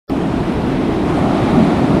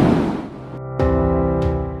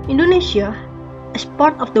Indonesia, as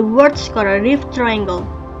part of the world's coral reef triangle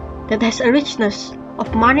that has a richness of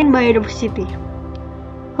marine biodiversity,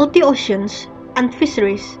 healthy oceans and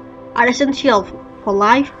fisheries are essential for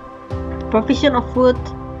life, provision of food,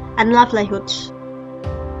 and livelihoods.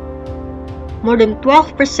 More than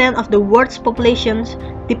 12% of the world's population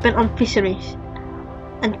depend on fisheries,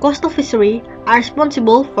 and coastal fisheries are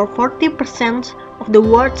responsible for 40% of the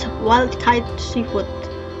world's wild-caught seafood.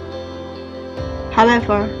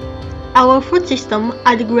 However, our food system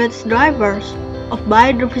are the greatest drivers of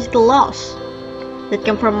biodiversity loss that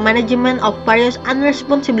come from management of various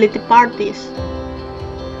unresponsibility parties,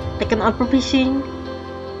 like overfishing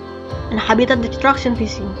and habitat destruction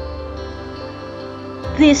fishing.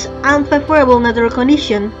 This unfavorable natural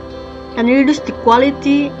condition can reduce the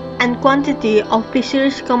quality and quantity of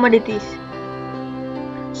fisheries commodities.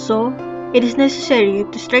 So, it is necessary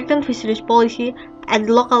to strengthen fisheries policy at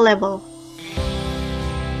the local level.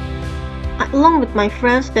 Along with my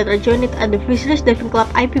friends that are joined at the Fisheries Diving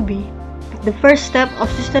Club IPB, the first step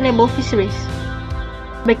of sustainable fisheries,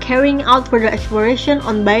 by carrying out further exploration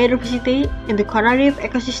on biodiversity in the coral reef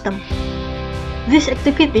ecosystem. This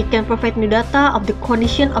activity can provide new data of the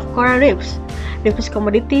condition of coral reefs, diverse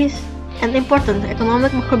commodities, and important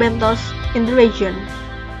economic macrobentos in the region.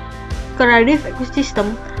 Coral reef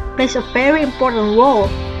ecosystem plays a very important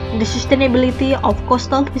role in the sustainability of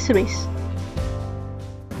coastal fisheries.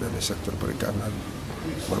 Dari sektor perikanan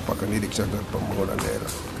merupakan didik sektor pembangunan daerah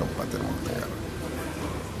Kabupaten Maluku Tenggara.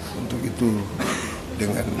 Untuk itu,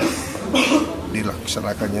 dengan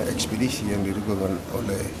dilaksanakannya ekspedisi yang didukung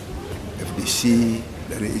oleh FDC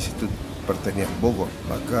dari Institut Pertanian Bogor,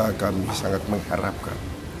 maka kami sangat mengharapkan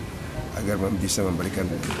agar bisa memberikan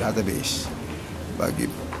database bagi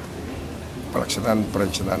pelaksanaan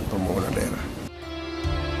perencanaan pembangunan daerah.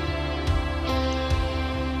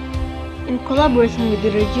 In collaboration with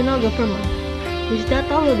the regional government, this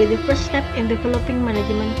data will be the first step in developing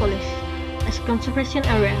management policy as conservation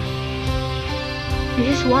area. This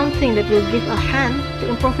is one thing that will give a hand to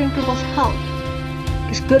improving people's health,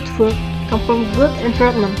 because good food comes from good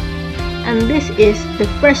environment, and this is the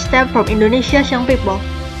first step from Indonesia's young people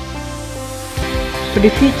for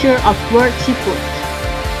the future of world seafood.